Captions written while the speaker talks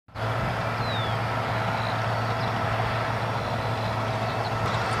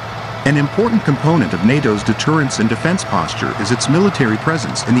An important component of NATO's deterrence and defense posture is its military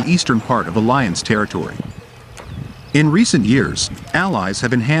presence in the eastern part of alliance territory. In recent years, allies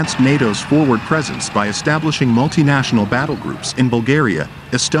have enhanced NATO's forward presence by establishing multinational battle groups in Bulgaria,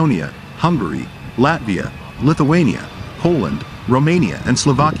 Estonia, Hungary, Latvia, Lithuania, Poland, Romania, and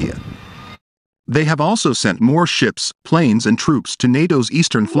Slovakia. They have also sent more ships, planes, and troops to NATO's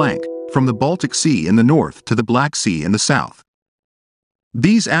eastern flank, from the Baltic Sea in the north to the Black Sea in the south.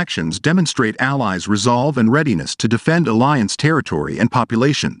 These actions demonstrate allies' resolve and readiness to defend alliance territory and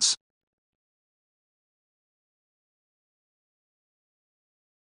populations.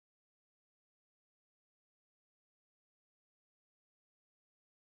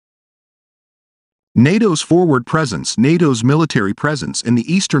 NATO's forward presence. NATO's military presence in the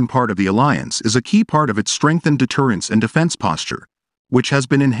eastern part of the alliance is a key part of its strengthened deterrence and defense posture, which has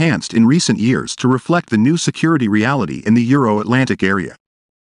been enhanced in recent years to reflect the new security reality in the Euro-Atlantic area.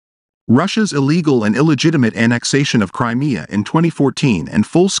 Russia's illegal and illegitimate annexation of Crimea in 2014 and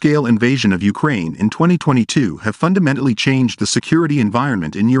full-scale invasion of Ukraine in 2022 have fundamentally changed the security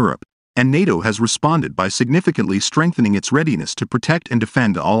environment in Europe, and NATO has responded by significantly strengthening its readiness to protect and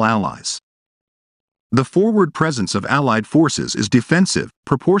defend all allies. The forward presence of Allied forces is defensive,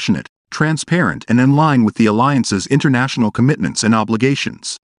 proportionate, transparent, and in line with the alliance's international commitments and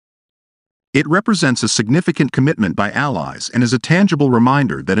obligations. It represents a significant commitment by allies and is a tangible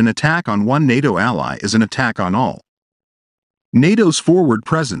reminder that an attack on one NATO ally is an attack on all. NATO's forward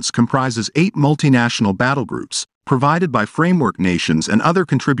presence comprises 8 multinational battle groups, provided by framework nations and other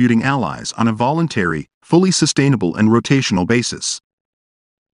contributing allies on a voluntary, fully sustainable, and rotational basis.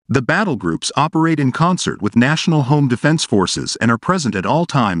 The battle groups operate in concert with national home defense forces and are present at all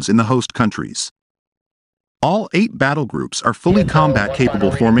times in the host countries. All 8 battle groups are fully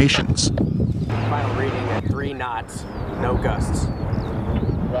combat-capable formations. Final reading at 3 knots, no gusts.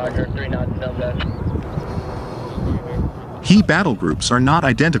 Roger, 3 knots, no gusts. Key battle groups are not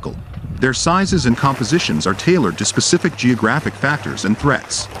identical. Their sizes and compositions are tailored to specific geographic factors and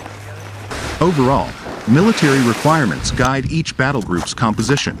threats. Overall, military requirements guide each battle group's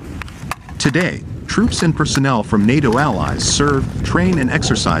composition. Today, troops and personnel from NATO allies serve, train, and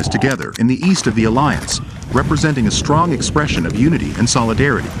exercise together in the east of the alliance, representing a strong expression of unity and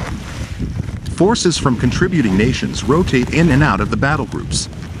solidarity. Forces from contributing nations rotate in and out of the battle groups.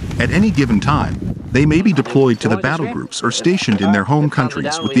 At any given time, they may be deployed to the battle groups or stationed in their home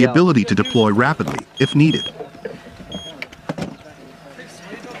countries with the ability to deploy rapidly, if needed.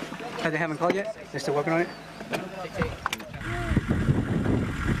 They haven't called yet? They're still working on it?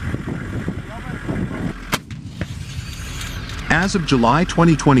 As of July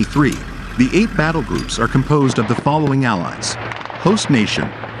 2023, the 8 battle groups are composed of the following allies: Host Nation,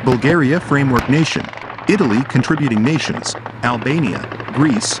 Bulgaria Framework Nation, Italy Contributing Nations, Albania,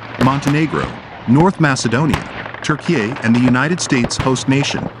 Greece, Montenegro, North Macedonia, Turkey and the United States Host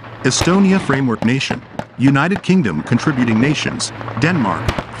Nation, Estonia Framework Nation, United Kingdom Contributing Nations, Denmark,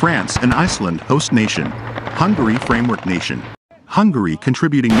 France and Iceland Host Nation, Hungary Framework Nation, Hungary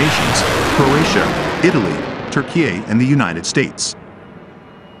Contributing Nations, Croatia, Italy, Turkey and the United States.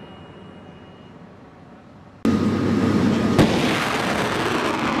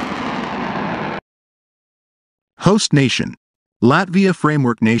 Host Nation: Latvia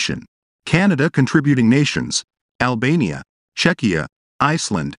Framework Nation, Canada Contributing Nations, Albania, Czechia,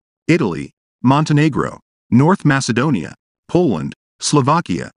 Iceland, Italy, Montenegro, North Macedonia, Poland,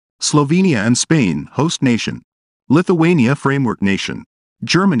 Slovakia, Slovenia and Spain Host Nation, Lithuania Framework Nation,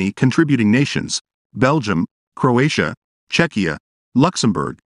 Germany Contributing Nations, Belgium, Croatia, Czechia,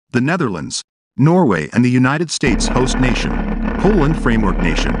 Luxembourg, the Netherlands, Norway and the United States Host Nation, Poland Framework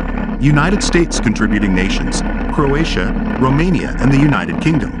Nation, United States Contributing Nations, Croatia, Romania and the United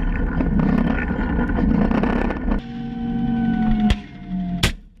Kingdom.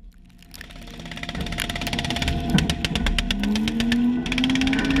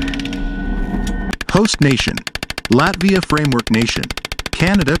 Host Nation: Latvia Framework Nation,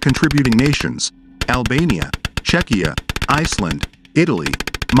 Canada Contributing Nations, Albania, Czechia, Iceland, Italy,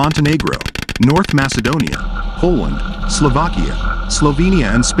 Montenegro, North Macedonia, Poland, Slovakia,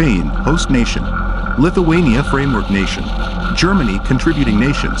 Slovenia and Spain Host Nation, Lithuania Framework Nation, Germany Contributing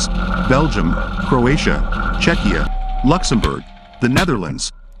Nations, Belgium, Croatia, Czechia, Luxembourg, the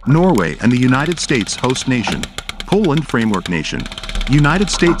Netherlands, Norway and the United States Host Nation, Poland Framework Nation, United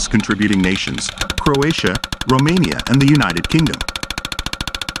States Contributing Nations, Croatia, Romania and the United Kingdom.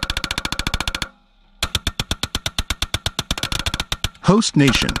 Host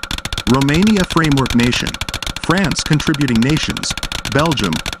Nation: Romania Framework Nation, France Contributing Nations,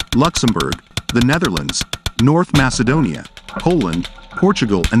 Belgium, Luxembourg, the Netherlands, North Macedonia, Poland,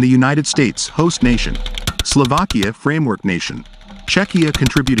 Portugal and the United States, host nation. Slovakia, framework nation. Czechia,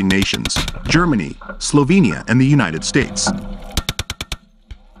 contributing nations. Germany, Slovenia, and the United States.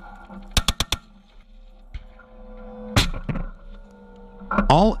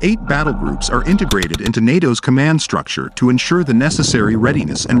 All 8 battle groups are integrated into NATO's command structure to ensure the necessary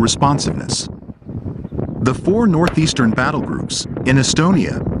readiness and responsiveness. The 4 northeastern battle groups, in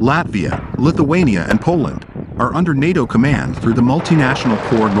Estonia, Latvia, Lithuania, and Poland, are under NATO command through the Multinational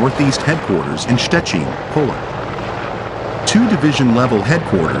Corps Northeast Headquarters in Szczecin, Poland. 2 division-level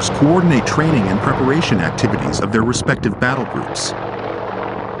headquarters coordinate training and preparation activities of their respective battle groups.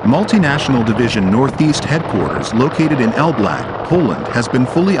 Multinational Division Northeast Headquarters, located in Elbląg, Poland, has been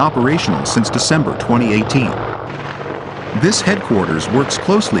fully operational since December 2018. This headquarters works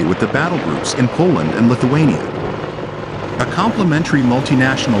closely with the battle groups in Poland and Lithuania. A complementary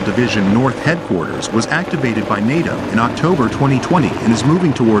Multinational Division North Headquarters was activated by NATO in October 2020 and is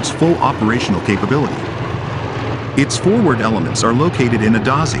moving towards full operational capability. Its forward elements are located in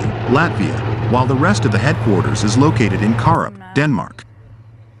Adazi, Latvia, while the rest of the headquarters is located in Karup, Denmark.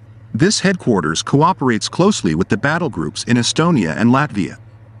 This headquarters cooperates closely with the battle groups in Estonia and Latvia.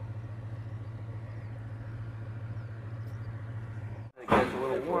 It gets a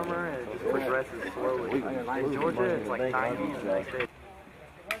little warmer and it just progresses slowly. In Georgia, it's like 90s and they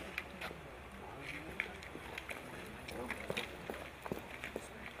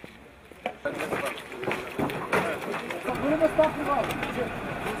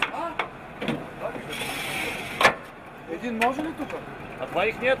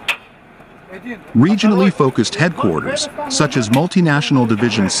Regionally focused headquarters, such as Multinational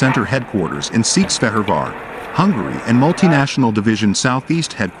Division Center Headquarters in Székesfehérvár, Hungary, and Multinational Division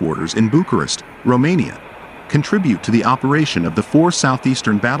Southeast Headquarters in Bucharest, Romania, contribute to the operation of the 4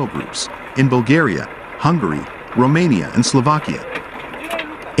 southeastern battle groups in Bulgaria, Hungary, Romania, and Slovakia.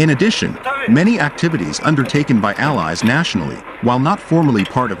 In addition, many activities undertaken by allies nationally, while not formally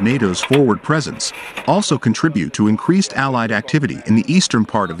part of NATO's forward presence, also contribute to increased allied activity in the eastern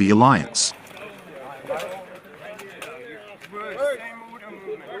part of the alliance.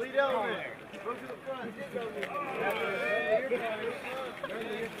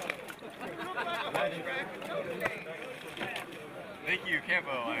 Thank you,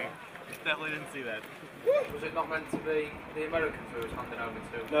 Campo. I definitely didn't see that. Was it not meant to be the Americans who was handing over to?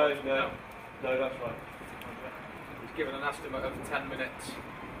 No, that's right. He's given an estimate of 10 minutes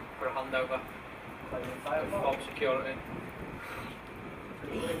for a handover of bomb security.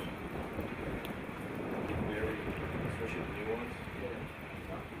 Especially the new ones.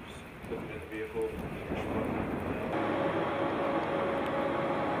 Looking at the vehicle.